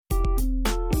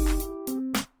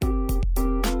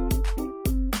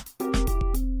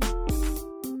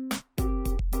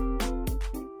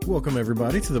Welcome,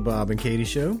 everybody, to the Bob and Katie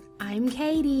Show. I'm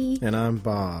Katie. And I'm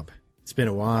Bob. It's been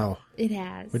a while. It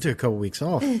has. We took a couple weeks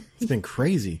off. It's been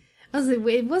crazy. I was like,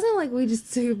 it wasn't like we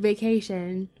just took a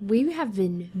vacation. We have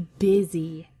been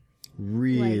busy.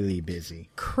 Really busy.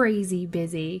 Crazy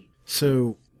busy.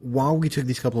 So, while we took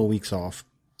these couple of weeks off,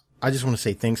 I just want to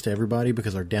say thanks to everybody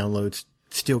because our downloads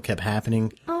still kept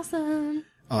happening. Awesome.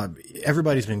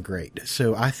 Everybody's been great.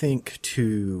 So, I think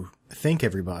to thank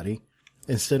everybody,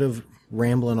 instead of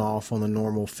rambling off on the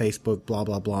normal Facebook blah,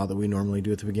 blah, blah that we normally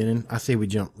do at the beginning, I say we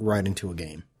jump right into a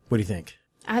game. What do you think?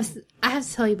 I have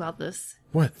to tell you about this.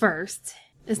 What? First.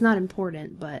 It's not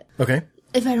important, but... Okay.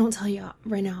 If I don't tell you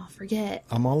right now, I'll forget.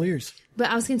 I'm all ears. But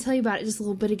I was going to tell you about it just a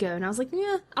little bit ago, and I was like,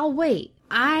 yeah, I'll wait.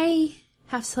 I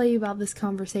have to tell you about this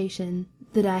conversation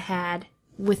that I had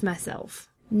with myself.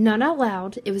 Not out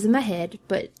loud. It was in my head,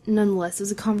 but nonetheless, it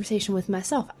was a conversation with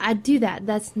myself. I do that.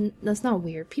 That's not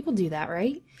weird. People do that,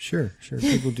 right? Sure.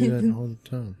 People do that all the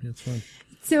time. Yeah, it's fine.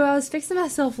 So I was fixing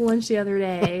myself lunch the other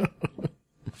day.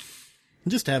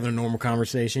 Just having a normal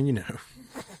conversation, you know.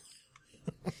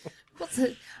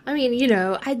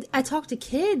 I talk to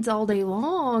kids all day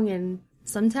long, and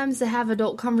sometimes to have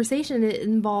adult conversation, it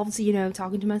involves,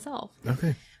 talking to myself.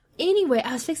 Okay. Anyway,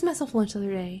 I was fixing myself lunch the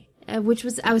other day, I was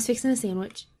fixing a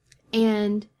sandwich,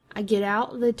 and I get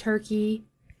out the turkey,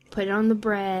 put it on the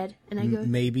bread, and I go...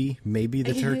 Maybe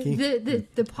the turkey?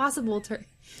 the possible turkey.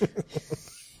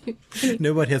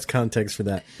 Nobody has context for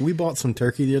that. We bought some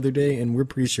turkey the other day, and we're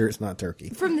pretty sure it's not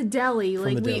turkey. From the deli.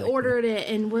 We ordered it,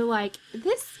 and we're like,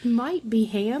 this might be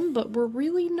ham, but we're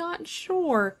really not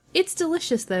sure. It's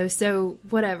delicious, though, so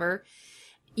whatever.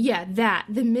 Yeah,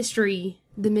 the mystery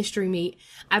meat.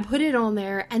 I put it on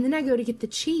there, and then I go to get the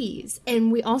cheese.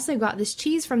 And we also got this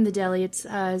cheese from the deli. It's,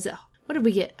 what did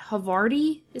we get?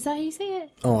 Havarti? Is that how you say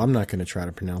it? Oh, I'm not going to try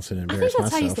to pronounce it and embarrass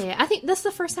myself. I think that's myself. how you say it. I think that's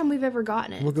the first time we've ever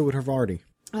gotten it. We'll go with Havarti.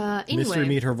 Anyway. Mystery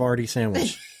meat Havarti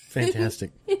sandwich.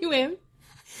 Fantastic. Anyway,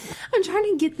 I'm trying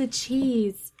to get the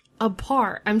cheese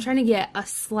apart. I'm trying to get a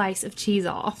slice of cheese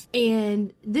off.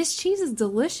 And this cheese is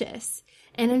delicious.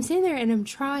 And I'm sitting there and I'm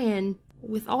trying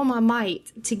with all my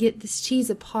might to get this cheese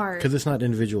apart. Because it's not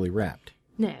individually wrapped.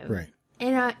 No. Right.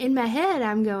 And in my head,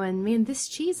 I'm going, man, this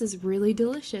cheese is really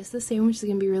delicious. This sandwich is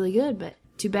going to be really good, but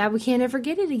too bad we can't ever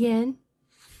get it again.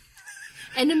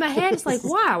 And in my head, it's like,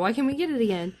 why can't we get it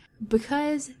again?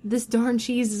 Because this darn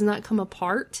cheese does not come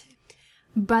apart.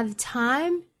 By the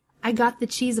time I got the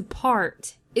cheese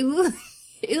apart, it looked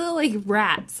like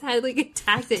rats had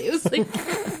attacked it.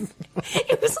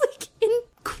 It was like in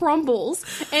crumbles,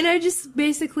 and I just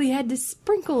basically had to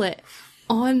sprinkle it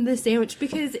on the sandwich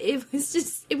because it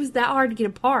was that hard to get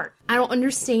apart. I don't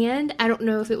understand. I don't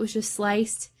know if it was just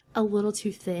sliced a little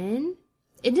too thin.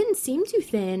 It didn't seem too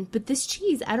thin, but this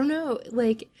cheese, I don't know,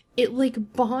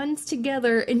 it bonds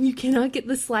together and you cannot get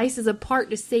the slices apart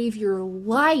to save your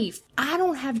life. I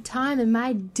don't have time in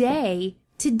my day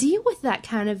to deal with that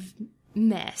kind of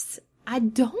mess. I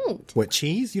don't. What,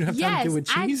 cheese? You don't have time to deal with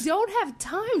cheese? I don't have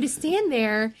time to stand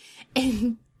there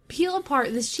and peel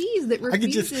apart this cheese that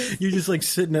refuses. You're just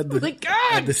sitting at the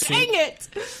God, dang it!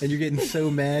 And you're getting so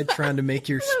mad trying to make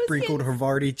your sprinkled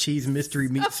Havarti cheese mystery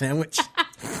meat sandwich.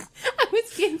 I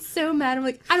was getting so mad. I'm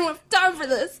like, I don't have time for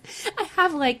this. I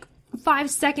have 5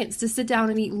 seconds to sit down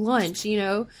and eat lunch,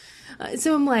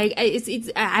 So I'm like,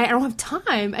 I don't have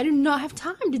time. I do not have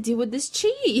time to deal with this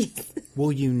cheese.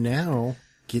 Well, you now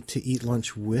get to eat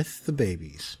lunch with the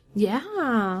babies.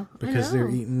 Yeah. Because they're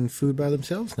eating food by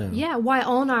themselves now. Yeah, while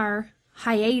on our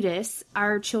hiatus,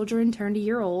 our children turned a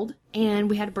year old, and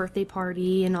we had a birthday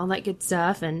party and all that good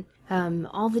stuff, and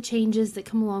all the changes that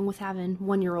come along with having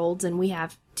 1-year-olds, and we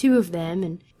have 2 of them,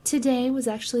 and today was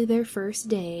actually their first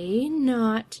day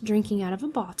not drinking out of a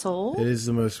bottle. It is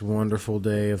the most wonderful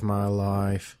day of my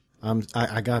life.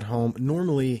 I got home.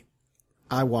 Normally,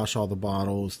 I wash all the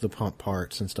bottles, the pump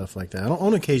parts, and stuff like that.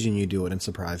 On occasion, you do it and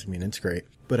surprise me, and it's great.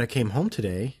 But I came home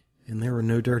today, and there were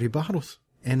no dirty bottles.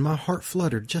 And my heart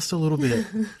fluttered just a little bit.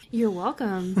 You're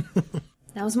welcome.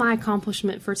 That was my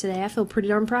accomplishment for today. I feel pretty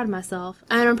darn proud of myself.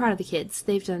 And I'm proud of the kids.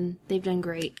 They've done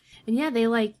great. And yeah,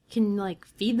 they can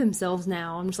feed themselves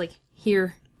now. I'm just like,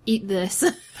 here, eat this.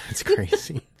 That's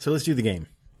crazy. So let's do the game.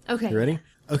 Okay. You ready?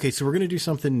 Okay, so we're going to do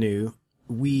something new.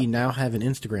 We now have an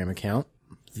Instagram account,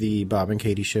 the Bob and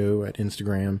Katie Show at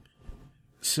Instagram.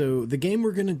 So the game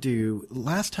we're going to do,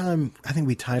 last time, I think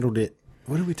we titled it,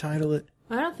 what did we title it?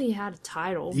 I don't think it had a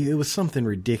title. It was something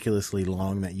ridiculously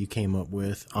long that you came up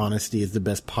with. Honesty is the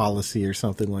best policy or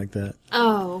something like that.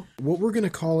 Oh. What we're going to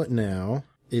call it now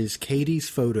is Katie's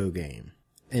Photo Game.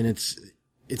 And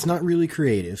it's not really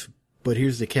creative, but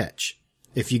here's the catch.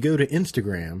 If you go to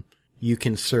Instagram, you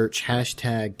can search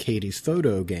hashtag Katie's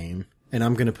photo game, and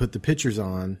I'm going to put the pictures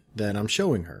on that I'm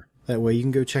showing her. That way you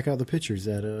can go check out the pictures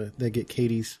that get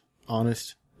Katie's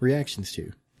honest reactions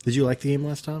to. Did you like the game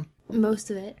last time? Most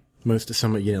of it.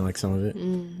 Some of you didn't like some of it?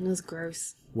 It was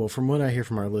gross. Well, from what I hear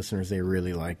from our listeners, they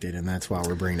really liked it, and that's why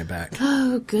we're bringing it back.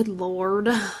 Oh, good Lord.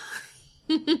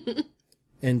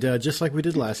 And just like we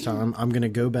did last time, I'm going to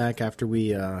go back after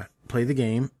we play the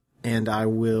game, and I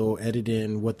will edit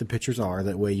in what the pictures are.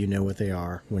 That way you know what they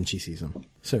are when she sees them.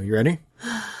 So, you ready?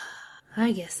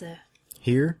 I guess so.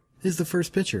 Here is the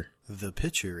first picture. The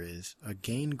picture is a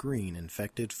gangrene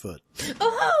infected foot.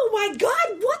 Oh my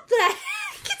God, what the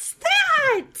heck is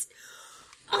that?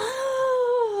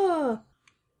 Oh,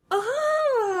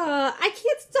 I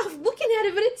can't stop looking at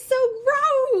it, but it's so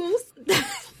gross.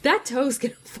 That toe's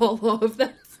gonna fall off.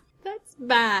 That's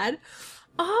bad.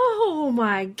 Oh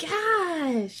my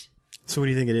gosh. So what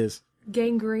do you think it is?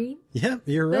 Gangrene? Yeah,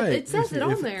 you're right. It says it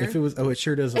on there. If it was, it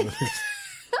sure does on the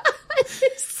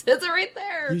It says it right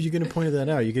there. You could have pointed that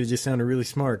out. You could have just sounded really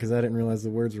smart because I didn't realize the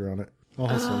words were on it.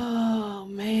 Awesome. Oh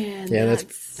man. Yeah,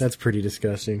 that's pretty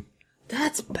disgusting.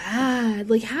 That's bad.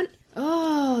 Like how?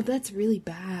 Oh, that's really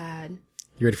bad.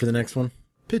 You ready for the next one?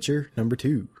 Picture number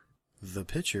 2. The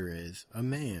picture is a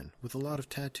man with a lot of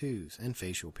tattoos and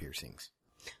facial piercings.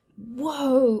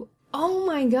 Whoa. Oh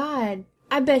my God.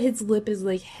 I bet his lip is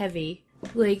like heavy.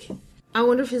 Like, I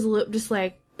wonder if his lip just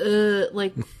like.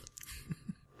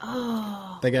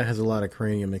 Oh. That guy has a lot of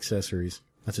cranium accessories.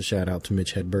 That's a shout out to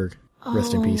Mitch Hedberg.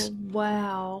 Rest in peace.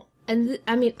 Wow. And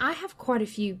I mean, I have quite a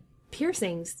few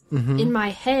piercings in my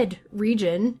head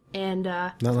region, and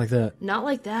not like that. Not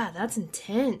like that. That's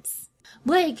intense.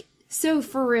 Like, so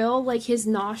for real, like his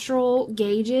nostril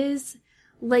gauges,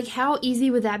 like how easy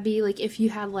would that be? Like if you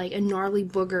had like a gnarly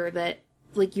booger that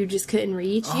like you just couldn't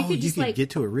reach, you could get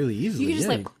to it really easily. You could just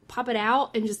like pop it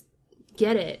out and just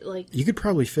get it. Like you could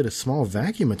probably fit a small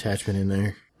vacuum attachment in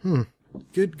there.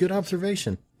 Good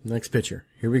observation. Next picture.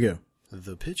 Here we go.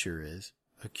 The picture is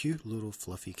a cute little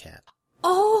fluffy cat.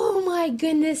 Oh my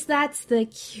goodness, that's the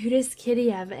cutest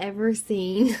kitty I've ever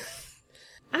seen.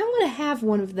 I want to have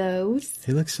one of those.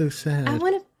 He looks so sad. I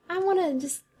want to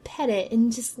just pet it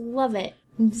and just love it.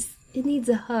 And just, it needs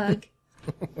a hug.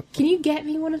 Can you get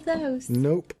me one of those?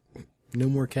 Nope. No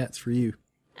more cats for you.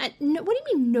 No, what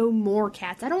do you mean no more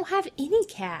cats? I don't have any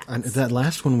cats. That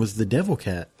last one was the devil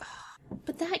cat.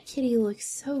 But that kitty looks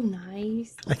so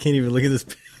nice. I can't even look at this.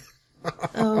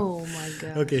 Oh my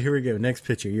god. Okay, here we go. Next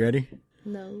picture. You ready?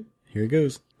 No. Here it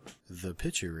goes. The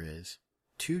picture is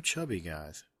 2 chubby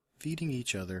guys feeding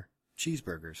each other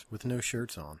cheeseburgers with no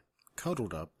shirts on,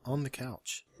 cuddled up on the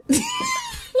couch.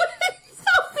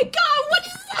 Oh my god, what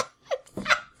is that?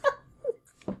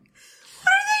 What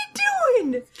are they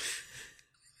doing?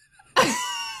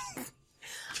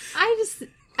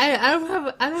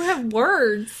 I don't have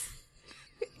words.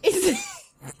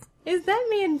 Is that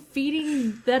man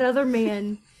feeding that other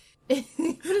man? I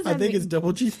think it's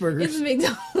double cheeseburgers. It's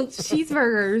McDonald's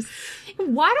cheeseburgers.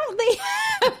 Why don't they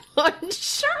have on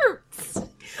shirts?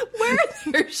 Where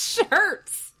are their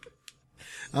shirts?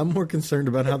 I'm more concerned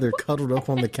about how they're cuddled up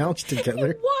on the couch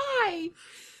together. Why?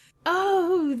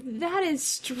 Oh, that is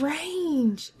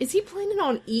strange. Is he planning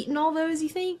on eating all those, you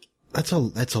think? That's a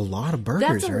lot of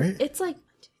burgers, right? It's like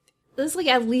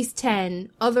at least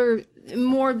 10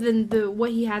 more than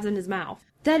what he has in his mouth.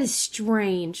 That is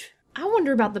strange. I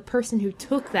wonder about the person who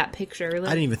took that picture. Like,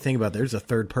 I didn't even think about that. There's a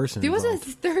third person There involved.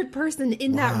 was a third person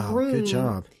in that room. Good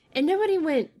job. And nobody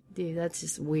went, dude, that's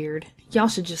just weird. Y'all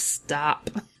should just stop.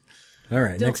 All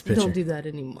right, next picture. Don't do that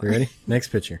anymore. You ready? Next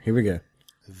picture. Here we go.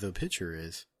 The picture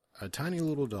is a tiny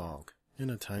little dog in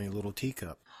a tiny little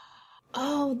teacup.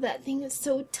 Oh, that thing is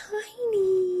so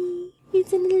tiny.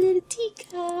 It's in a little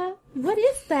teacup. What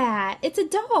is that? It's a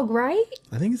dog, right?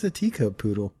 I think it's a teacup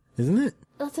poodle, isn't it?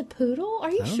 That's a poodle? Are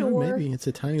you I don't sure? know, maybe. It's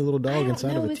a tiny little dog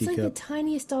inside of a teacup. It's like the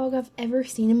tiniest dog I've ever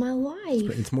seen in my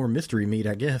life. It's more mystery meat,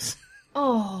 I guess.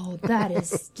 Oh, that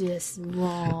is just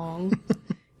wrong.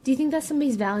 Do you think that's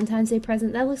somebody's Valentine's Day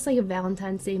present? That looks like a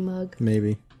Valentine's Day mug.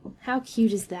 Maybe. How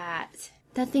cute is that?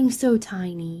 That thing's so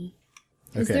tiny.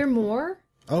 Is there more?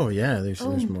 Oh, yeah, there's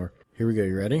more. Here we go.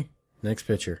 You ready? Next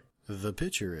picture. The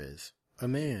picture is a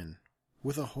man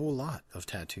with a whole lot of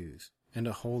tattoos and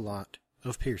a whole lot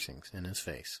of piercings in his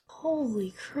face.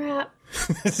 Holy crap.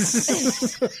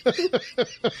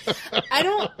 I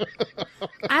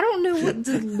don't know what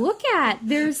to look at.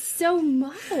 There's so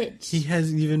much. He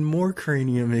has even more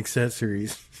cranium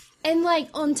accessories. And like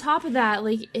on top of that,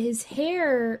 like his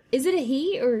hair, is it a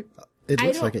he or? It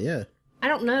looks like it, yeah. I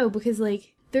don't know because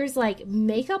like there's like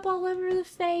makeup all over the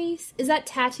face. Is that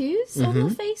tattoos on the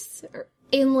face? Or,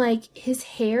 And, like, his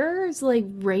hair is, like,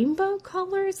 rainbow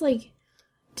colors. Like,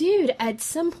 dude, at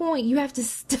some point you have to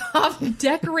stop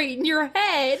decorating your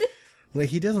head. Like,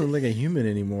 he doesn't look like a human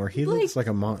anymore. He looks like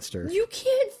a monster. You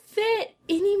can't fit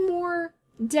any more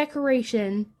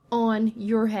decoration on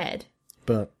your head.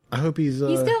 But I hope he's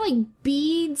got, like,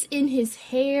 beads in his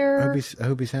hair. I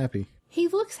hope he's happy. He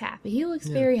looks happy. He looks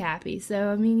very happy. So,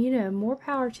 I mean, you know, more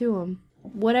power to him.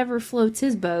 Whatever floats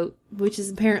his boat, which is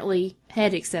apparently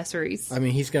head accessories. I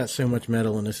mean, he's got so much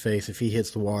metal in his face. If he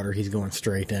hits the water, he's going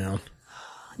straight down.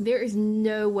 There is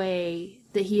no way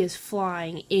that he is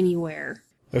flying anywhere.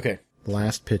 Okay,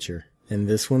 last picture. And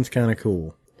this one's kind of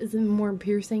cool. Is there more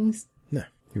piercings? No.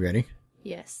 You ready?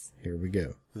 Yes. Here we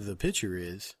go. The picture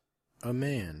is a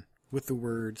man with the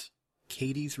words,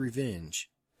 Katie's Revenge,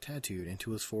 tattooed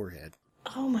into his forehead.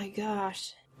 Oh my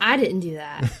gosh. I didn't do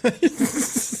that.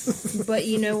 But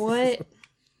you know what?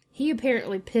 He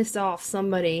apparently pissed off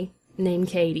somebody named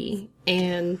Katie.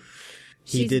 And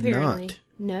he did not.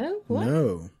 No? What?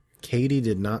 No. Katie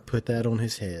did not put that on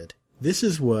his head. This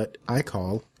is what I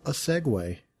call a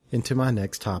segue into my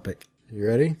next topic. You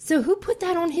ready? So who put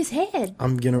that on his head?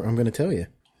 I'm gonna tell you.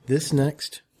 This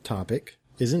next topic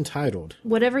is entitled...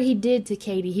 Whatever he did to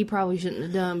Katie, he probably shouldn't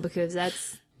have done, because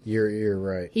that's... You're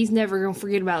right. He's never going to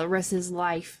forget about the rest of his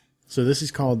life. So this is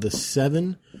called the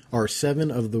seven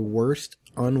of the worst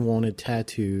unwanted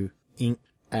tattoo inked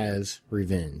as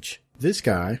revenge. This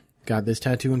guy got this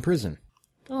tattoo in prison.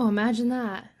 Oh, imagine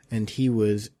that. And he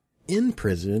was in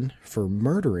prison for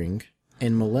murdering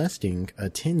and molesting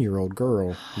a 10-year-old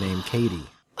girl named Katie.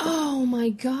 Oh my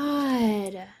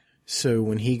God. So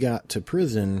when he got to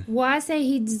prison... Well, I say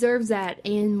he deserves that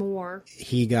and more.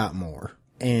 He got more.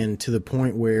 And to the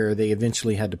point where they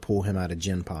eventually had to pull him out of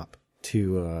Gen Pop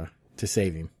to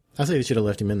save him. I say they should have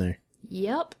left him in there.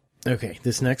 Yep. Okay,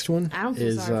 this next one I don't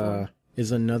feel sorry for him.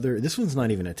 Is another... This one's not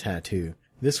even a tattoo.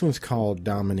 This one's called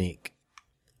Dominique.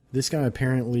 This guy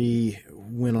apparently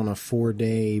went on a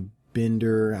 4-day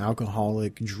bender,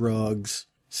 alcoholic, drugs,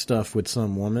 stuff with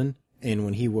some woman. And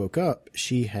when he woke up,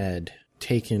 she had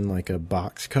taken like a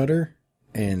box cutter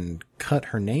and cut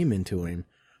her name into him,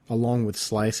 along with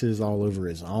slices all over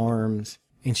his arms.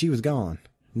 And she was gone.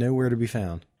 Nowhere to be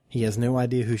found. He has no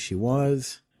idea who she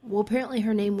was. Well, apparently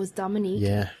her name was Dominique.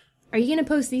 Yeah. Are you going to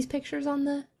post these pictures on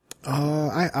the...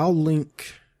 I'll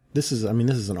link... This is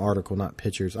an article, not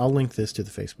pictures. I'll link this to the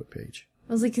Facebook page.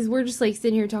 I was like, because we're just like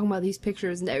sitting here talking about these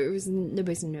pictures and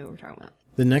nobody's going to know what we're talking about.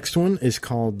 The next one is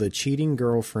called The Cheating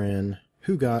Girlfriend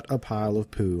Who Got a Pile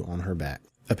of Poo on Her Back.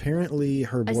 Apparently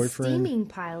her boyfriend... A steaming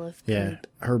pile of poop. Yeah,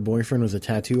 her boyfriend was a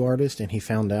tattoo artist and he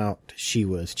found out she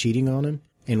was cheating on him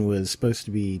and was supposed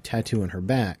to be tattooing her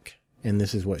back. And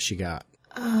this is what she got.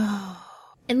 Oh.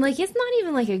 And like, it's not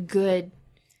even like a good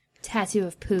tattoo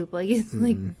of poop. Like, it's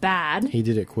like bad. He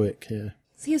did it quick, yeah.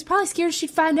 So he was probably scared she'd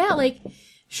find out. Like,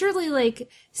 surely like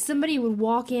somebody would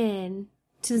walk in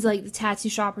to like the tattoo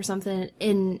shop or something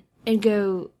and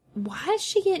go, why is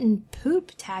she getting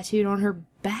poop tattooed on her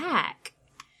back?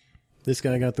 This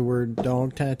guy got the word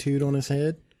dog tattooed on his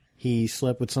head. He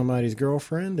slept with somebody's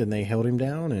girlfriend and they held him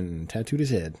down and tattooed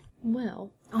his head.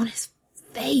 Well, on his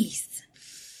face.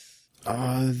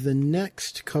 The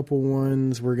next couple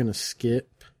ones we're gonna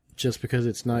skip just because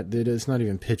it's not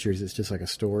even pictures, it's just like a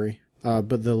story.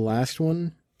 But the last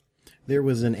one, there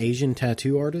was an Asian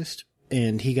tattoo artist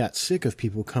and he got sick of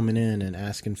people coming in and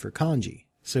asking for kanji.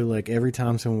 So like every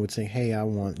time someone would say, hey, I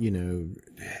want,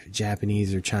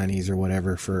 Japanese or Chinese or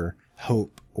whatever for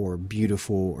hope or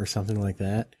beautiful or something like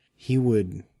that, he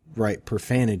would write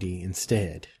profanity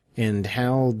instead. And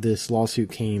how this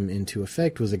lawsuit came into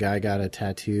effect was a guy got a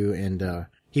tattoo and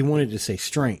he wanted to say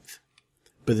strength.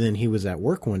 But then he was at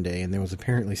work one day and there was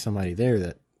apparently somebody there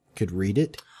that could read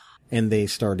it. And they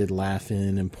started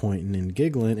laughing and pointing and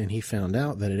giggling and he found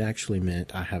out that it actually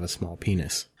meant I have a small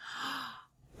penis.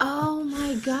 Oh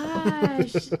my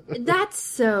gosh. That's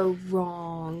so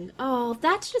wrong. Oh,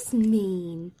 that's just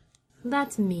mean.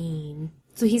 That's mean.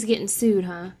 So he's getting sued,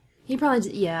 huh? He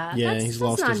probably, yeah. Yeah, he's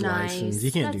lost his nice. license.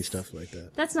 You can't do stuff like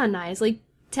that. That's not nice. Like,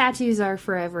 tattoos are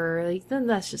forever. Like,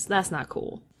 that's not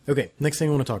cool. Okay, next thing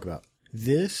I want to talk about.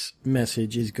 This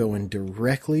message is going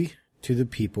directly to the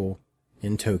people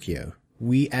in Tokyo.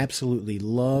 We absolutely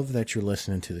love that you're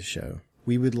listening to the show.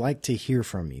 We would like to hear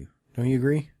from you. Don't you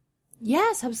agree?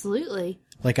 Yes, absolutely.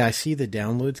 Like, I see the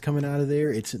downloads coming out of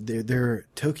there.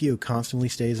 Tokyo constantly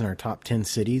stays in our top 10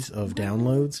 cities of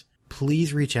downloads.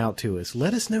 Please reach out to us.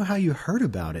 Let us know how you heard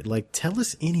about it. Like, tell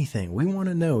us anything. We want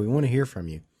to know. We want to hear from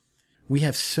you. We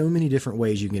have so many different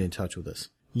ways you can get in touch with us.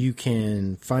 You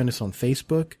can find us on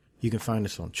Facebook. You can find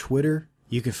us on Twitter.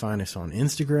 You can find us on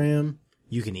Instagram.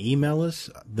 You can email us,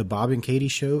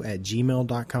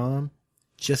 thebobandkatieshow@gmail.com.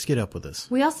 Just get up with us.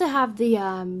 We also have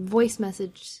the voice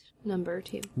message number,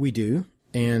 too. We do,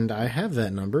 and I have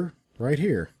that number right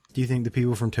here. Do you think the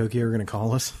people from Tokyo are going to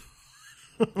call us?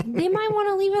 They might want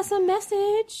to leave us a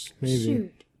message. Maybe.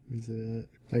 Shoot.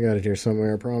 I got it here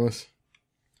somewhere, I promise.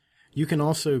 You can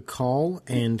also call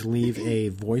and leave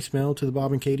a voicemail to the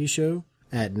Bob and Katie Show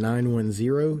at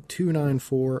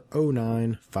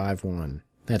 910-294-0951.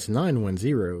 That's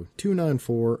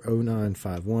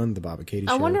 910-294-0951, the Bob and Katie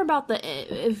Show. I wonder about but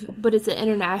it's an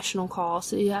international call,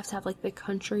 so you have to have, like, the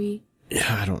country. Yeah,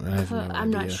 I have no idea.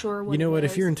 I'm not sure what You know what?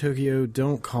 is. If you're in Tokyo,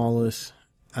 don't call us.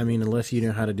 I mean, unless you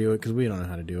know how to do it, because we don't know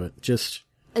how to do it. Just...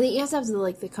 I think you have to have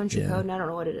the country code, and I don't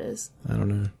know what it is. I don't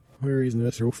know. Where is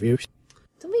the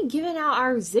Don't be giving out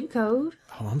our zip code.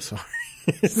 Oh, I'm sorry.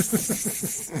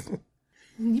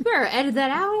 You better edit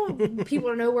that out. People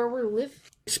don't know where we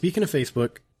live. Speaking of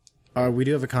Facebook, we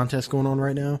do have a contest going on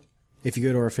right now. If you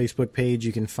go to our Facebook page,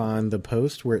 you can find the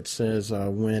post where it says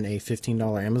win a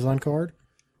 $15 Amazon card.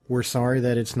 We're sorry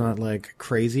that it's not like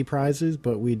crazy prizes,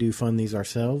 but we do fund these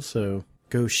ourselves, so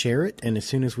go share it. And as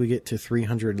soon as we get to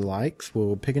 300 likes,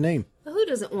 we'll pick a name. Who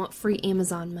doesn't want free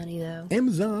Amazon money, though?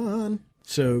 Amazon!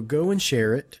 So go and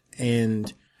share it.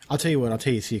 And I'll tell you what, I'll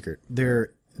tell you a secret. There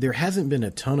hasn't been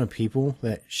a ton of people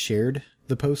that shared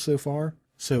the post so far.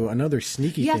 So another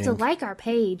sneaky thing... You have to like our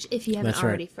page if you haven't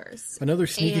already first. Another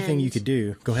sneaky thing you could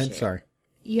do... Go ahead, sorry.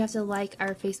 You have to like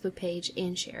our Facebook page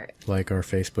and share it. Like our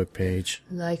Facebook page.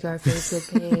 Like our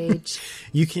Facebook page.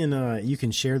 You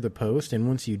can share the post, and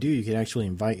once you do, you can actually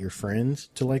invite your friends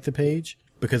to like the page.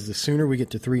 Because the sooner we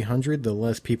get to 300, the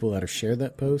less people that have shared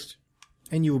that post.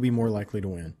 And you will be more likely to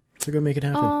win. So go make it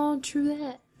happen. Oh, true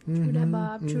that. True that,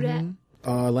 Bob. True that.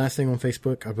 Last thing on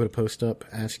Facebook, I put a post up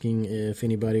asking if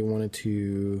anybody wanted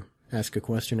to ask a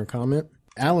question or comment.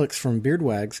 Alex from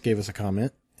Beardwags gave us a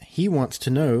comment. He wants to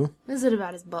know... Is it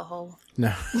about his butthole?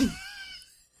 No.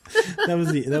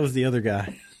 That was the other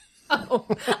guy. Oh,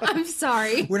 I'm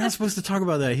sorry. We're not supposed to talk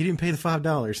about that. He didn't pay the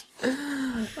 $5.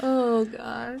 Oh,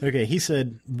 God. Okay, he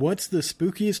said, what's the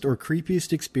spookiest or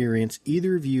creepiest experience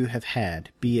either of you have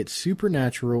had, be it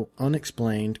supernatural,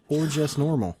 unexplained, or just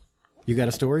normal? You got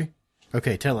a story?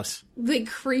 Okay, tell us. The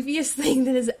creepiest thing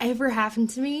that has ever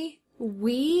happened to me,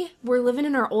 we were living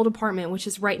in our old apartment, which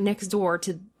is right next door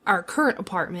to our current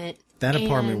apartment. That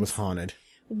apartment was haunted.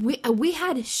 We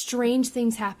had strange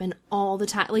things happen all the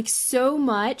time. Like, so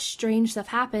much strange stuff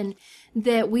happened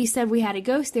that we said we had a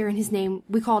ghost there, and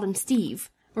we called him Steve.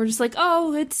 We're just like,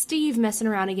 oh, it's Steve messing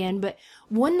around again. But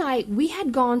one night, we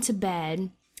had gone to bed,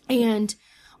 and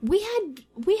we had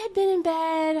been in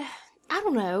bed, I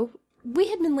don't know, we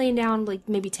had been laying down like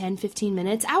maybe 10, 15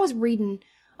 minutes. I was reading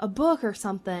a book or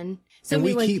something. So and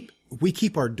we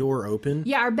keep our door open.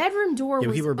 Yeah, our bedroom door was open.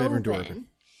 Yeah, we keep our bedroom door open.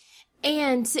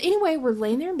 And so anyway, we're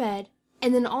laying there in bed,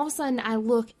 and then all of a sudden I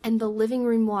look, and the living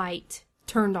room light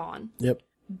turned on. Yep.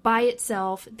 By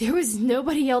itself. There was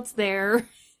nobody else there.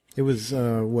 It was,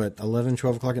 11,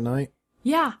 12 o'clock at night?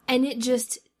 Yeah, and it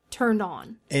just turned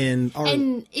on. And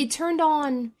it turned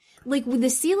on, like, with the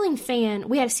ceiling fan.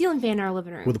 We had a ceiling fan in our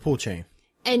living room. With a pull chain.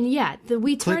 And yeah,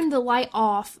 we turned the light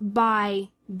off by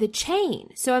the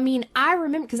chain. So, I mean, I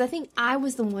remember, because I think I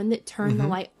was the one that turned the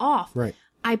light off. Right.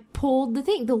 I pulled the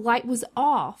thing. The light was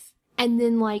off. And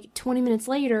then, like, 20 minutes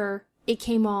later, it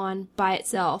came on by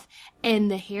itself.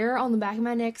 And the hair on the back of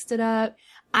my neck stood up.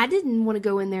 I didn't want to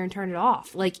go in there and turn it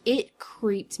off. Like, it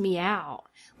creeped me out.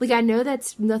 Like, I know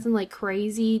that's nothing, like,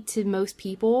 crazy to most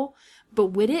people. But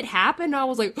when it happened, I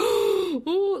was like,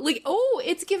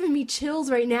 it's giving me chills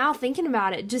right now thinking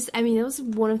about it. Just, I mean, it was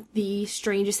one of the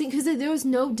strangest things, because there was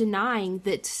no denying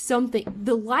that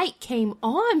the light came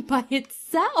on by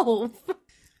itself.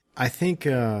 I think,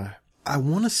 I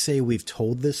want to say we've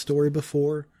told this story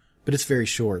before, but it's very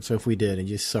short, so if we did, and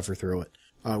just suffer through it.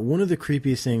 One of the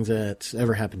creepiest things that's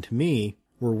ever happened to me,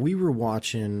 where we were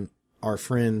watching our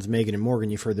friends Megan and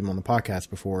Morgan, you've heard them on the podcast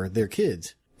before, their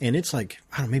kids. And it's like,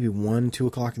 I don't know, maybe 1, 2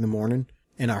 o'clock in the morning.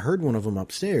 And I heard one of them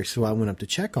upstairs, so I went up to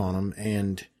check on them,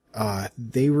 and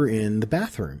they were in the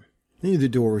bathroom. I knew the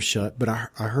door was shut, but I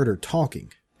heard her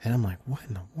talking. And I'm like, what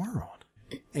in the world?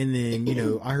 And then,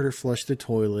 I heard her flush the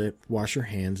toilet, wash her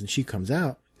hands, and she comes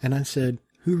out. And I said,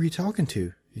 who are you talking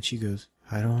to? And she goes,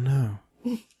 I don't know.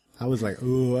 I was like,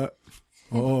 I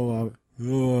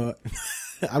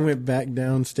went back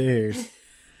downstairs.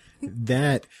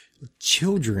 That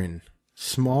children...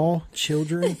 Small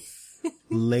children,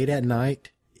 late at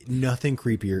night, nothing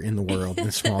creepier in the world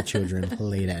than small children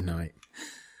late at night.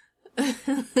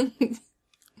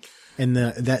 And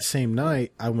that same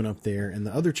night, I went up there, and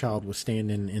the other child was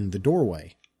standing in the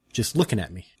doorway. just looking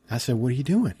at me. I said, what are you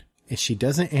doing? And she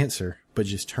doesn't answer, but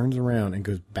just turns around and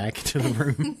goes back into the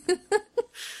room.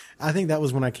 I think that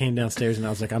was when I came downstairs and I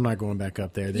was like, I'm not going back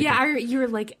up there. You were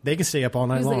like... They can stay up all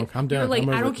night long. Like, I'm done. You were like, I'm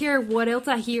over I don't it. care what else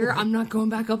I hear. I'm not going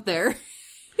back up there.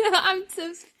 I'm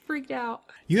so freaked out.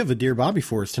 You have a Dear Bobby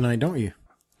for us tonight, don't you?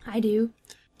 I do.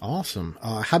 Awesome.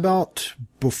 How about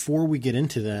before we get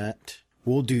into that,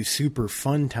 we'll do super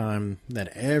fun time that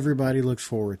everybody looks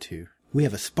forward to. We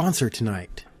have a sponsor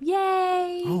tonight.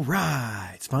 Yay! All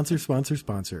right. Sponsor, sponsor,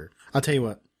 sponsor. I'll tell you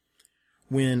what.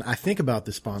 When I think about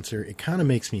the sponsor, it kind of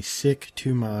makes me sick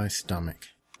to my stomach.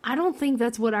 I don't think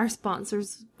that's what our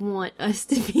sponsors want us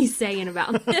to be saying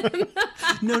about them.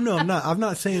 No, I'm not. I'm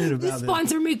not saying it about This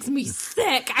sponsor makes me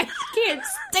sick. I can't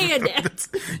stand it.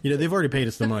 They've already paid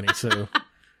us the money, so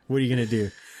what are you going to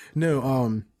do?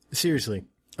 No, seriously.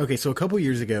 Okay, so a couple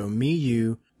years ago, me,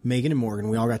 you, Megan, and Morgan,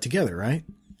 we all got together, right?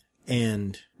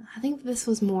 And I think this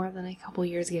was more than a couple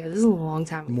years ago. This is a long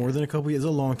time ago. More than a couple years,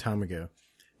 a long time ago.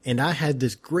 And I had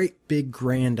this great, big,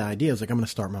 grand idea. I was like, I'm going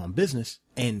to start my own business.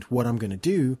 And what I'm going to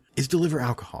do is deliver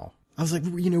alcohol. I was like,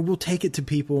 we'll take it to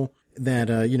people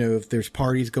that, if there's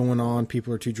parties going on,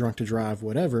 people are too drunk to drive,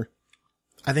 whatever.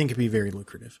 I think it'd be very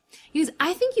lucrative. Because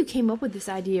I think you came up with this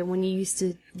idea when you used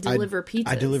to deliver pizzas.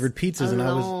 I delivered pizzas a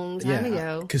long time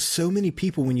ago. Because so many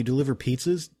people, when you deliver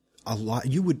pizzas,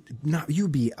 you would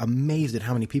be amazed at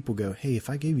how many people go, hey, if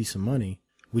I gave you some money,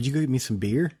 would you go get me some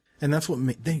beer? And that's what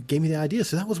they gave me the idea.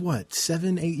 So that was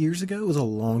 7, 8 years ago? It was a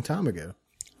long time ago.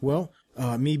 Well,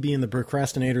 me being the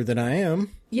procrastinator that I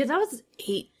am. Yeah, that was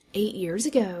eight years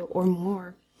ago or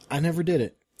more. I never did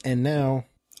it. And now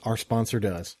our sponsor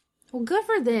does. Well, good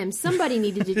for them. Somebody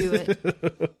needed to do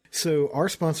it. So our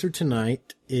sponsor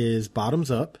tonight is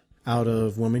Bottoms Up out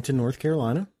of Wilmington, North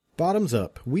Carolina. Bottoms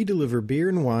Up. We deliver beer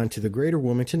and wine to the greater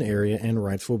Wilmington area and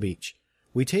Wrightsville Beach.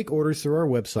 We take orders through our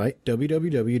website,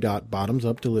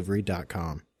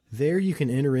 www.bottomsupdelivery.com. There you can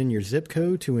enter in your zip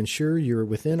code to ensure you're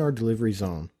within our delivery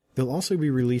zone. They'll also be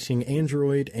releasing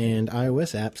Android and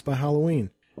iOS apps by Halloween.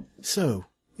 So,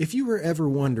 if you were ever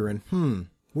wondering,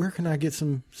 where can I get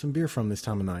some beer from this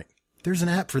time of night? There's an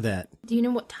app for that. Do you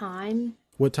know what time?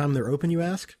 What time they're open, you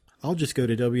ask? I'll just go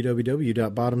to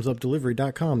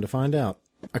www.bottomsupdelivery.com to find out.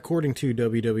 According to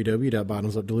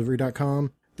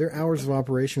www.bottomsupdelivery.com, their hours of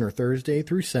operation are Thursday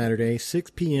through Saturday,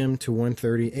 6 p.m. to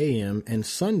 1:30 a.m., and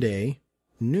Sunday,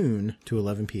 noon to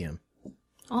 11 p.m.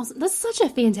 Awesome. That's such a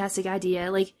fantastic idea.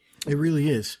 Like, it really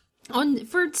is.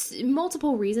 For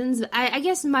multiple reasons. I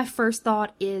guess my first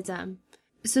thought is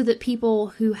so that people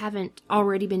who haven't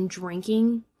already been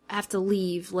drinking have to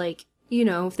leave. Like,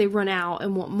 if they run out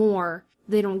and want more,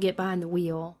 they don't get behind the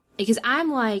wheel. Because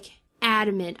I'm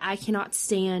adamant I cannot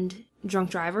stand drunk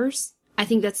drivers. I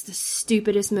think that's the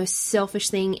stupidest, most selfish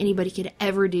thing anybody could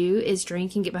ever do is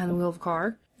drink and get behind the wheel of a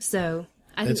car. So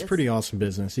I think it's pretty awesome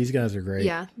business. These guys are great.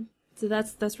 Yeah. So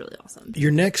that's really awesome. Your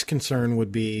next concern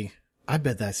would be, I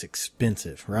bet that's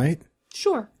expensive, right?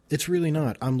 Sure. It's really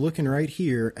not. I'm looking right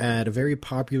here at a very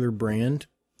popular brand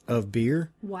of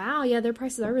beer. Wow. Yeah, their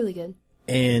prices are really good.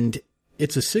 And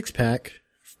it's a 6-pack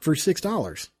for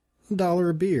 $6. $1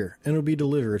 a beer. And it'll be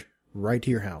delivered right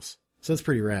to your house. So that's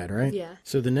pretty rad, right? Yeah.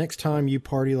 So the next time you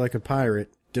party like a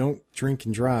pirate, don't drink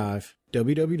and drive.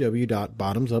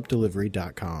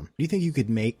 www.bottomsupdelivery.com. Do you think you could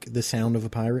make the sound of a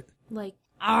pirate? Like,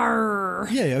 arr.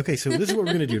 Yeah, okay. So this is what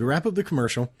we're going to do. To wrap up the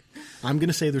commercial, I'm going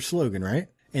to say their slogan, right?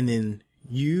 And then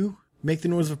you make the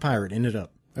noise of a pirate. End it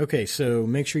up. Okay, so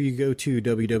make sure you go to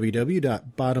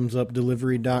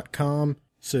www.bottomsupdelivery.com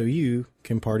so you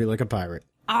can party like a pirate.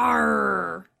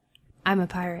 Arr. I'm a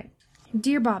pirate.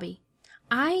 Dear Bobby,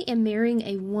 I am marrying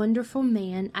a wonderful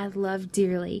man I love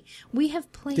dearly. We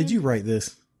have planned... Did you write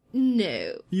this?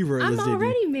 No. You wrote this, I'm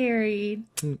already married.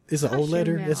 It's an old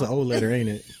letter? It's an old letter, ain't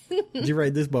it? Did you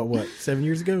write this about, 7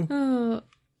 years ago?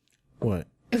 What?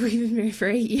 We've been married for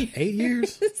 8 years. 8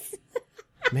 years?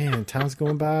 Man, time's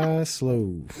going by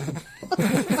slow.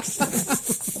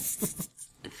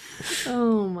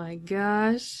 Oh my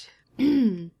gosh.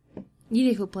 You need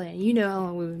to quit playing. You know how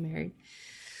long we've been married.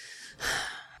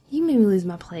 You made me lose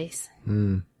my place.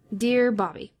 Dear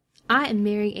Bobby, I am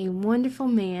marrying a wonderful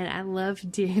man I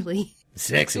love dearly.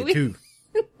 Sexy, too.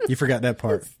 You forgot that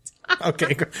part.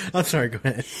 Okay, I'm sorry, go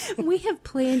ahead. We have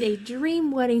planned a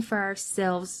dream wedding for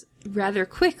ourselves rather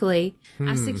quickly.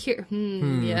 I secure...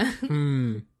 yeah.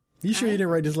 You sure you didn't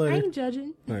write this letter? I ain't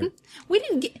judging. Right. We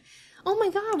didn't get... Oh my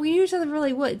God, we knew each other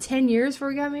for 10 years before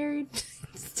we got married?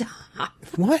 Stop.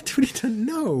 What? We didn't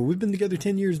know. We've been together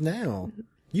 10 years now.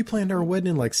 You planned our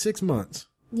wedding in 6 months.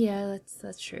 Yeah,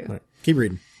 that's true. Right. Keep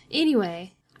reading.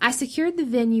 Anyway, I secured the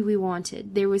venue we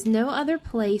wanted. There was no other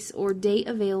place or date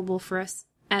available for us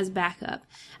as backup.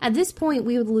 At this point,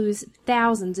 we would lose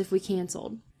thousands if we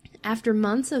canceled. After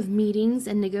months of meetings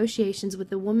and negotiations with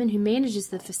the woman who manages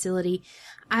the facility,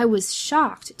 I was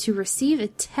shocked to receive a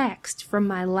text from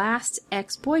my last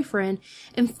ex-boyfriend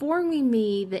informing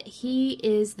me that he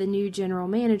is the new general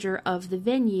manager of the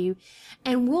venue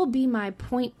and will be my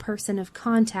point person of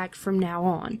contact from now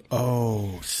on.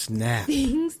 Oh, snap.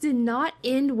 Things did not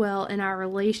end well in our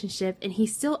relationship, and he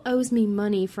still owes me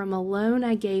money from a loan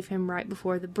I gave him right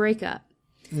before the breakup.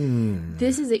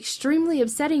 This is extremely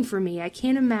upsetting for me. I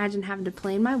can't imagine having to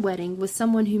plan my wedding with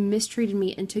someone who mistreated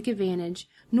me and took advantage,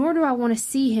 nor do I want to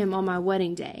see him on my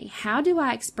wedding day. How do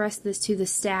I express this to the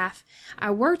staff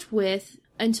I worked with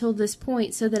until this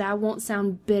point so that I won't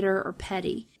sound bitter or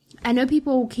petty? I know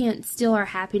people can't steal our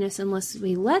happiness unless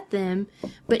we let them,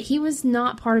 but he was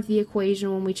not part of the equation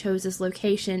when we chose this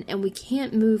location, and we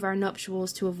can't move our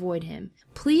nuptials to avoid him.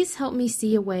 Please help me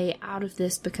see a way out of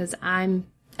this because I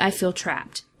feel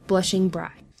trapped. Blushing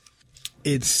bride.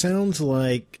 It sounds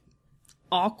like...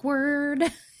 Awkward.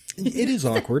 It is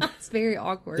awkward. It's very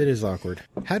awkward. It is awkward.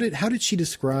 How did she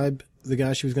describe the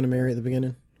guy she was going to marry at the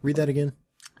beginning? Read that again.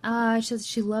 She says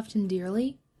she loved him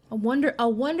dearly. A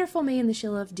wonderful man that she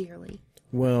loved dearly.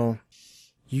 Well,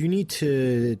 you need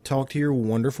to talk to your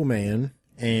wonderful man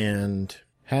and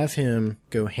have him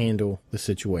go handle the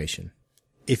situation.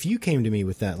 If you came to me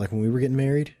with that, like when we were getting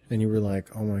married, and you were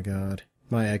like, oh my God,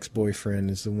 my ex-boyfriend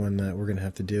is the one that we're going to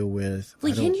have to deal with.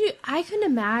 Like, I couldn't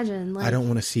imagine. Like, I don't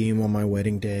want to see him on my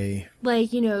wedding day.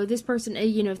 Like, this person,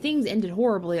 things ended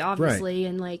horribly, obviously. Right.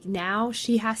 And, like, now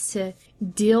she has to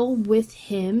deal with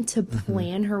him to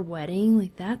plan her wedding.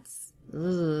 Like, that's...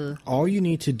 Ugh. All you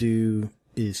need to do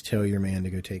is tell your man to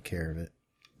go take care of it.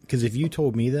 Because if you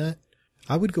told me that,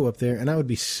 I would go up there and I would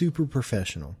be super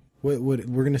professional. We're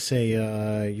going to say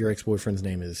your ex-boyfriend's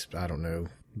name is, I don't know,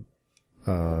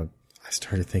 I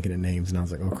started thinking of names and I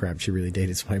was like, oh crap, she really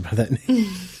dated somebody by that name.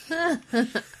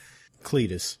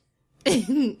 Cletus.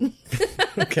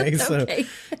 Okay, so okay.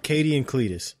 Katie and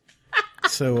Cletus.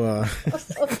 So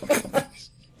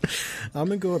I'm going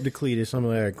to go up to Cletus. I'm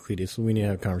like, Cletus, we need to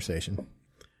have a conversation.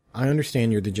 I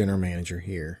understand you're the general manager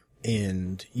here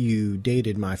and you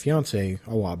dated my fiance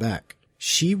a while back.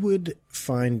 She would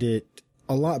find it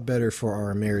a lot better for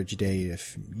our marriage day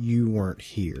if you weren't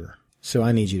here. So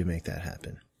I need you to make that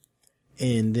happen.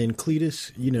 And then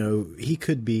Cletus, he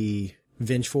could be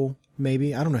vengeful,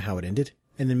 maybe. I don't know how it ended.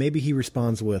 And then maybe he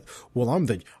responds with, well, how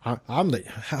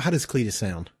does Cletus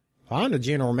sound? I'm the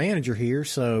general manager here,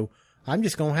 so I'm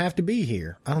just going to have to be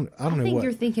here. I don't know what. I think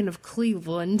you're thinking of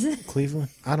Cleveland. Cleveland?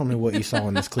 I don't know what you saw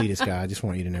in this Cletus guy. I just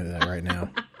want you to know that right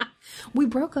now. We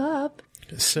broke up.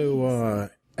 So,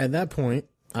 at that point,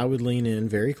 I would lean in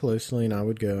very closely and I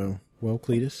would go, well,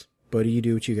 Cletus, buddy, you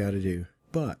do what you got to do.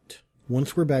 But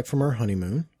once we're back from our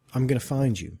honeymoon, I'm going to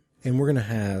find you and we're going to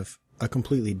have a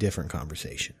completely different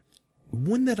conversation.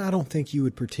 One that I don't think you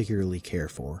would particularly care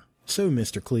for. So,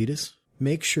 Mr. Cletus,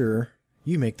 make sure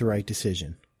you make the right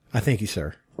decision. I thank you,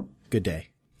 sir. Good day.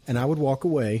 And I would walk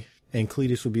away and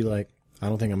Cletus would be like, I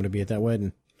don't think I'm going to be at that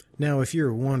wedding. Now, if you're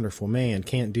a wonderful man,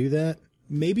 can't do that,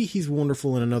 maybe he's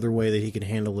wonderful in another way that he can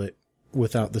handle it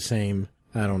without the same,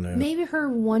 I don't know. Maybe her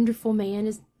wonderful man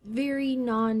is very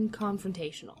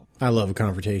non-confrontational. I love a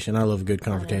confrontation. I love a good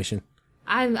confrontation.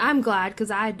 I'm glad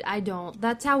because I don't.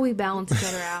 That's how we balance each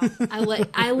other out.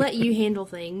 I let you handle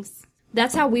things.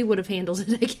 That's how we would have handled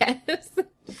it, I guess.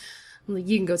 Like,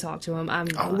 you can go talk to him.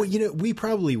 We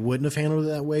probably wouldn't have handled it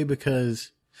that way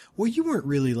because, you weren't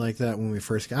really like that when we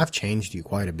first got. I've changed you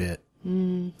quite a bit.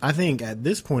 I think at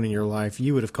this point in your life,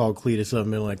 you would have called Cletus up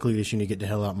and been like, Cletus, you need to get the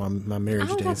hell out my marriage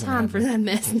day. I don't have time for that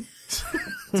mess.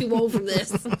 Too old for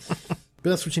this. But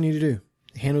that's what you need to do.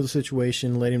 Handle the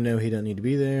situation, let him know he doesn't need to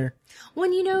be there.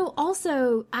 Well,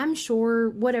 also, I'm sure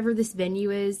whatever this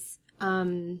venue is,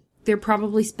 they're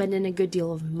probably spending a good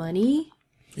deal of money.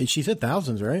 And she said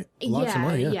thousands, right? Lots of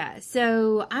money, yeah.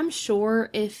 So I'm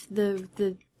sure if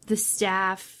the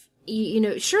staff...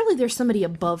 surely there's somebody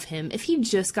above him. If he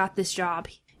just got this job,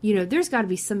 there's got to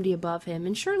be somebody above him.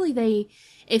 And surely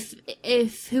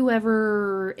if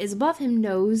whoever is above him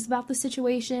knows about the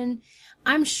situation,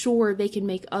 I'm sure they can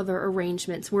make other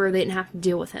arrangements where they didn't have to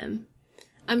deal with him.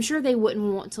 I'm sure they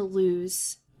wouldn't want to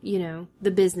lose,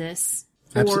 the business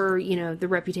or, the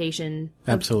reputation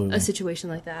of a situation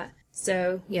like that.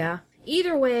 So, yeah.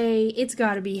 Either way, it's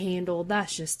got to be handled.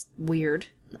 That's just weird.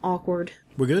 Awkward.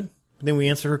 We're good? Then we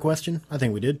answer her question? I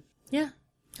think we did. Yeah.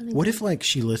 What if,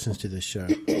 she listens to this show?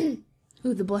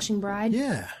 Ooh, the blushing bride?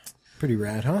 Yeah. Pretty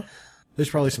rad, huh? There's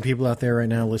probably some people out there right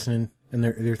now listening, and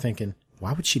they're thinking,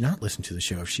 Why would she not listen to the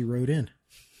show if she wrote in?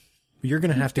 You're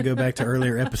going to have to go back to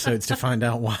earlier episodes to find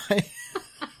out why.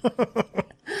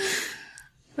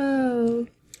 Oh.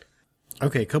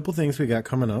 Okay, a couple things we got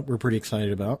coming up we're pretty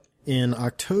excited about. In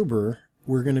October,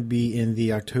 we're going to be in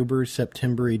the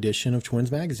October-September edition of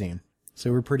Twins Magazine.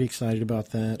 So we're pretty excited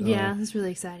about that. Yeah, that's really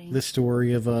exciting. The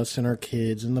story of us and our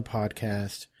kids and the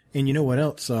podcast. And you know what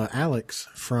else? Alex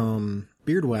from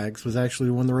Beardwags was actually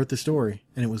the one that wrote the story.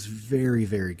 And it was very,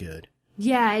 very good.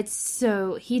 Yeah,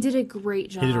 he did a great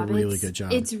job. He did a really good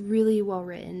job. It's really well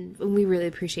written, and we really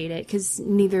appreciate it, because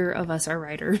neither of us are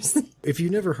writers. If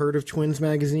you've never heard of Twins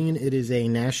Magazine, it is a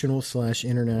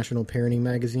national/international parenting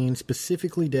magazine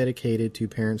specifically dedicated to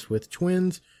parents with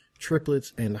twins,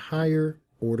 triplets, and higher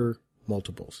order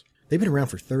multiples. They've been around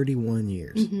for 31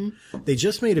 years. Mm-hmm. They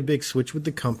just made a big switch with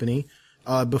the company.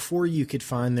 Before you could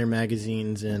find their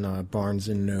magazines in Barnes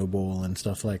and Noble and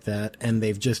stuff like that, and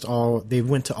they've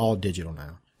went to all digital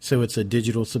now. So it's a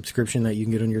digital subscription that you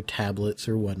can get on your tablets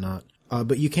or whatnot.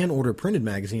 But you can order a printed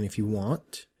magazine if you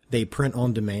want. They print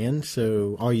on demand,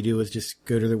 so all you do is just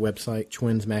go to their website,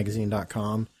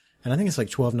 twinsmagazine.com, and I think it's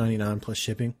like $12.99 plus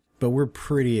shipping. But we're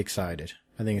pretty excited.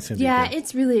 I think it's going to be good. Yeah,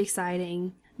 it's really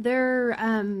exciting. They're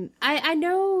I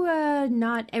know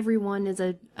not everyone is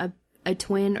a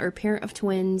twin or parent of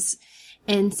twins,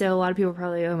 and so a lot of people are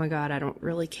probably, oh my god, I don't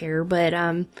really care, but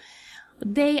I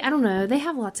don't know, they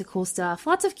have lots of cool stuff,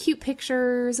 lots of cute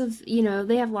pictures of,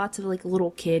 they have lots of like little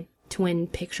kid twin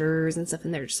pictures and stuff,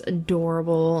 and they're just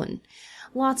adorable, and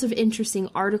lots of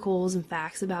interesting articles and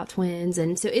facts about twins,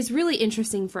 and so it's really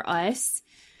interesting for us,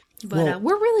 but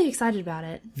we're really excited about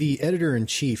it. The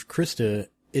editor-in-chief, Krista,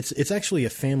 it's actually a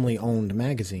family-owned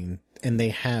magazine, and they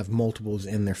have multiples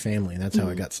in their family, and that's how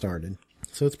it got started.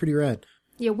 So it's pretty rad.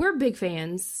 Yeah, we're big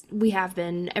fans. We have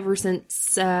been ever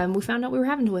since we found out we were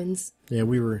having twins. Yeah,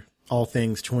 we were all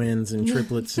things twins and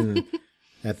triplets and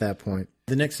at that point.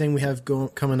 The next thing we have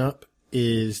coming up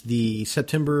is the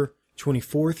September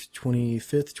 24th,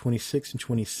 25th, 26th, and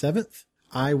 27th.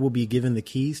 I will be given the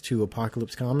keys to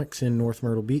Apocalypse Comics in North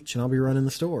Myrtle Beach, and I'll be running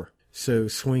the store. So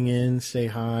swing in, say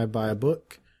hi, buy a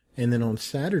book. And then on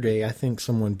Saturday, I think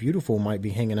someone beautiful might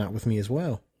be hanging out with me as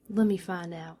well. Let me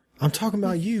find out. I'm talking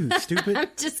about you, stupid.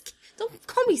 Don't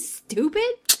call me stupid.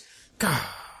 God.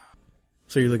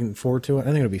 So you're looking forward to it? I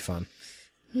think it'll be fun.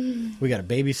 We got a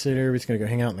babysitter. We're just going to go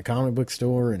hang out in the comic book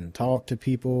store and talk to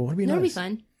people. It'll be nice. It'll be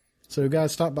fun. So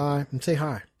guys, stop by and say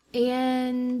hi.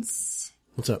 And...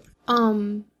 What's up?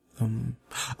 Oh,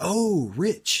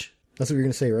 Rich. That's what you're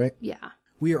going to say, right? Yeah.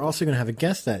 We are also going to have a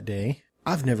guest that day.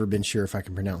 I've never been sure if I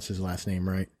can pronounce his last name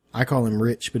right. I call him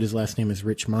Rich, but his last name is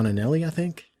Rich Molinelli, I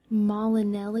think.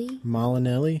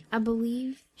 Molinelli, I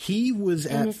believe. He was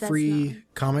at Free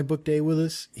Comic Book Day with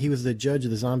us. He was the judge of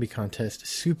the zombie contest.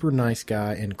 Super nice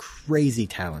guy and crazy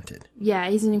talented. Yeah,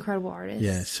 he's an incredible artist.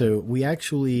 Yeah, so we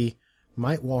actually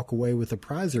might walk away with a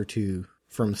prize or two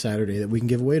from Saturday that we can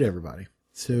give away to everybody.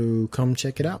 So come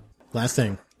check it out. Last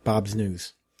thing, Bob's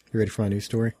News. You ready for my news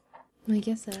story? I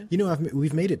guess so.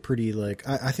 We've made it pretty,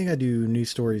 I think I do news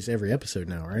stories every episode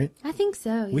now, right? I think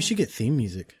so, yeah. We should get theme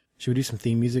music. Should we do some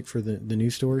theme music for the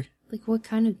news story? Like what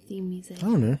kind of theme music? I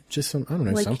don't know. Just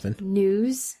something.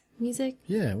 News music?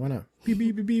 Yeah, why not? Beep,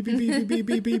 beep, beep, beep, beep, beep,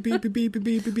 beep, beep, beep, beep, beep, beep,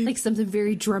 beep, beep. Like something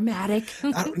very dramatic?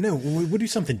 I don't know. We'll do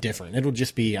something different. It'll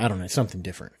just be, I don't know, something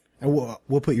different. And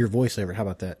we'll put your voice over. How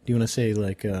about that? Do you want to say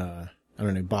I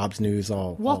don't know, Bob's News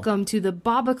Welcome to the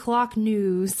Bob O'Clock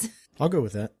News. I'll go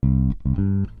with that.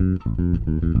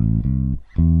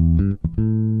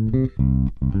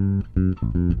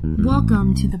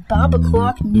 Welcome to the Bob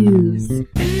O'Clock News.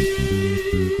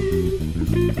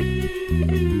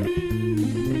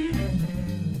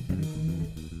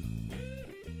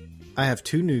 I have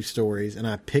two news stories, and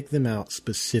I picked them out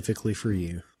specifically for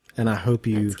you. And I hope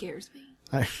you... That scares me.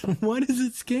 Why does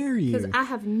it scare you? Because I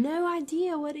have no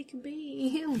idea what it could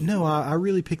be. No, I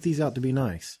really picked these out to be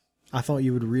nice. I thought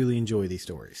you would really enjoy these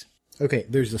stories. Okay,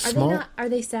 there's a small... Are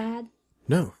they sad?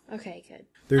 No. Okay, good.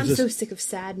 I'm so sick of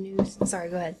sad news. Sorry,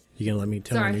 go ahead. You gonna let me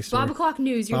tell my news story? Bob O'Clock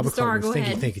News. You're the star. Go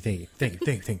ahead. Thank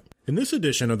you. In this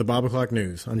edition of the Bob O'Clock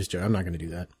News, I'm just joking. I'm not going to do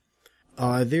that.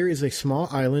 There is a small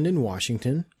island in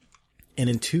Washington, and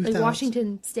in 2000... Like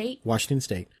Washington State? Washington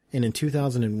State. And in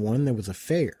 2001, there was a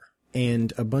fair,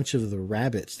 and a bunch of the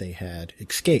rabbits they had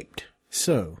escaped.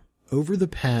 So, over the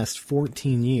past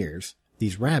 14 years...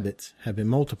 These rabbits have been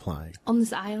multiplying. On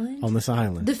this island? On this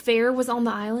island. The fair was on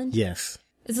the island? Yes.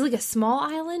 Is it like a small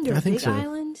island or a big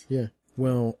island? Yeah.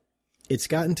 Well, it's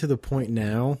gotten to the point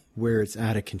now where it's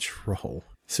out of control.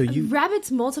 So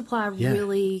rabbits multiply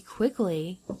really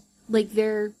quickly. Like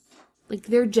like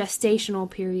their gestational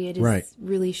period is Right.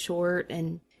 really short,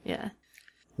 and yeah.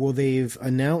 Well, they've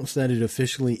announced that it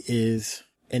officially is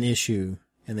an issue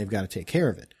and they've got to take care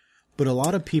of it. But a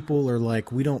lot of people are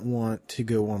like, we don't want to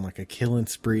go on like a killing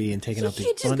spree and taking out these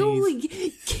You can't bunnies. just go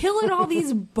like killing all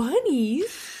these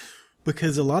bunnies.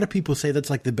 Because a lot of people say that's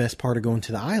like the best part of going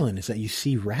to the island is that you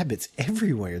see rabbits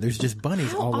everywhere. There's just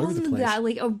bunnies all over the awesome place. That,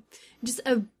 like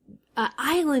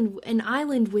an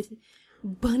island with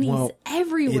bunnies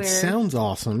everywhere. It sounds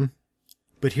awesome,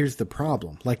 but here's the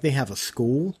problem. Like they have a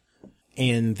school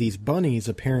and these bunnies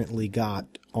apparently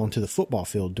got onto the football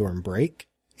field during break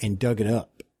and dug it up.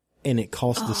 And it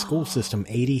cost the school system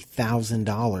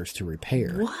 $80,000 to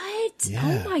repair. What?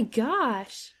 Yeah. Oh my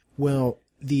gosh. Well,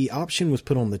 the option was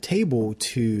put on the table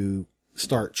to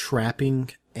start trapping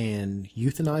and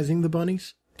euthanizing the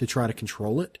bunnies to try to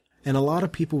control it. And a lot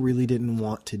of people really didn't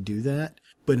want to do that.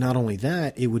 But not only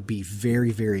that, it would be very,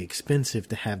 very expensive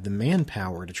to have the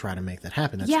manpower to try to make that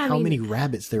happen. That's how many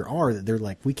rabbits there are that they're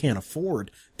like, we can't afford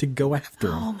to go after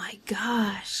them. Oh my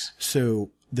gosh.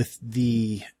 So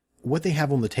what they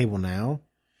have on the table now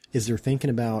is they're thinking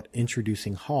about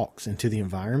introducing hawks into the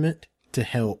environment to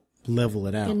help level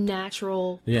it out. A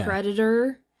natural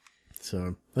predator.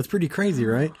 So that's pretty crazy,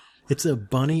 right? It's a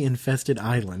bunny-infested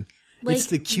island. Like, it's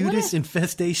the cutest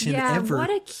infestation ever.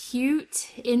 What a cute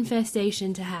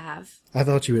infestation to have. I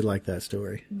thought you would like that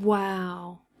story.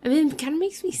 Wow. I mean, it kind of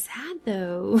makes me sad,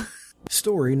 though.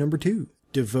 Story number 2.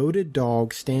 Devoted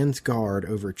dog stands guard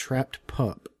over trapped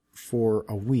pup for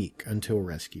a week until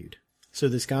rescued. So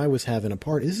this guy was having a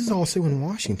party. This is also in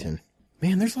Washington.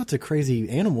 Man, there's lots of crazy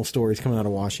animal stories coming out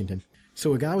of Washington.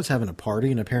 So a guy was having a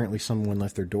party and apparently someone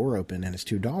left their door open and his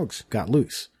 2 dogs got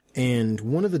loose. And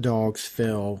one of the dogs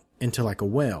fell into like a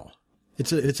well.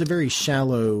 It's a very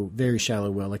shallow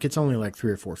well. Like it's only like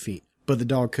 3 or 4 feet, but the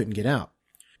dog couldn't get out.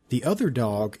 The other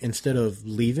dog, instead of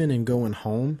leaving and going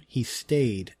home, he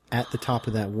stayed at the top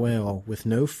of that well with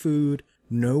no food,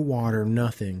 no water,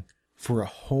 nothing for a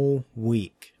whole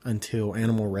week until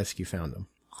Animal Rescue found him.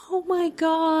 Oh my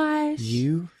gosh.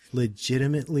 You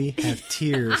legitimately have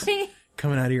tears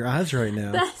coming out of your eyes right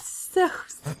now. That's so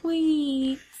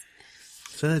sweet.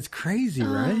 So that's crazy,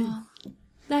 right?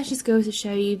 That just goes to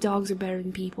show you dogs are better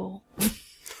than people.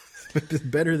 It's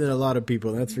better than a lot of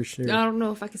people, that's for sure. I don't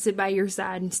know if I could sit by your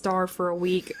side and starve for a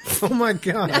week. Oh my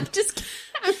God. I'm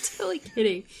totally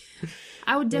kidding.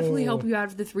 I would definitely help you out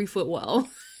of the 3-foot well.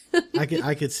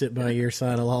 I could sit by your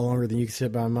side a lot longer than you could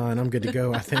sit by mine. I'm good to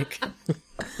go, I think.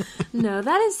 No,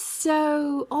 that is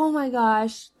so, oh my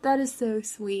gosh, that is so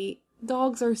sweet.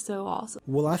 Dogs are so awesome.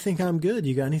 Well, I think I'm good.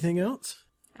 You got anything else?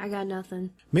 I got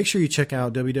nothing. Make sure you check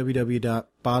out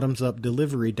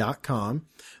www.bottomsupdelivery.com.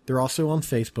 They're also on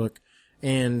Facebook.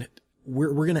 And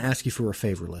we're going to ask you for a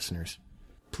favor, listeners.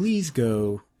 Please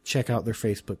go check out their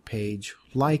Facebook page,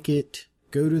 like it,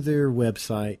 go to their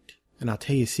website, and I'll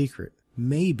tell you a secret.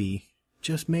 Maybe,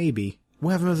 just maybe,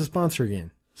 we'll have them as a sponsor again.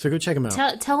 So go check them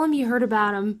out. Tell them you heard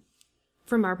about them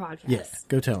from our podcast. Yeah,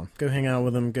 go tell them. Go hang out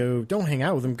with them. Don't hang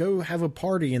out with them. Go have a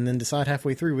party and then decide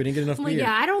halfway through we didn't get enough beer.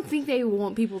 Yeah, I don't think they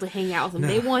want people to hang out with them.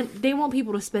 No. They want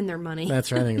people to spend their money.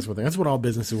 That's right. I think that's what all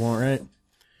businesses want, right?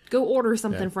 Go order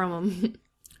something from them.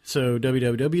 So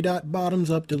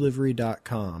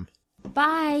www.bottomsupdelivery.com.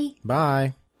 Bye.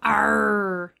 Bye.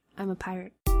 Arr. I'm a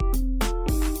pirate.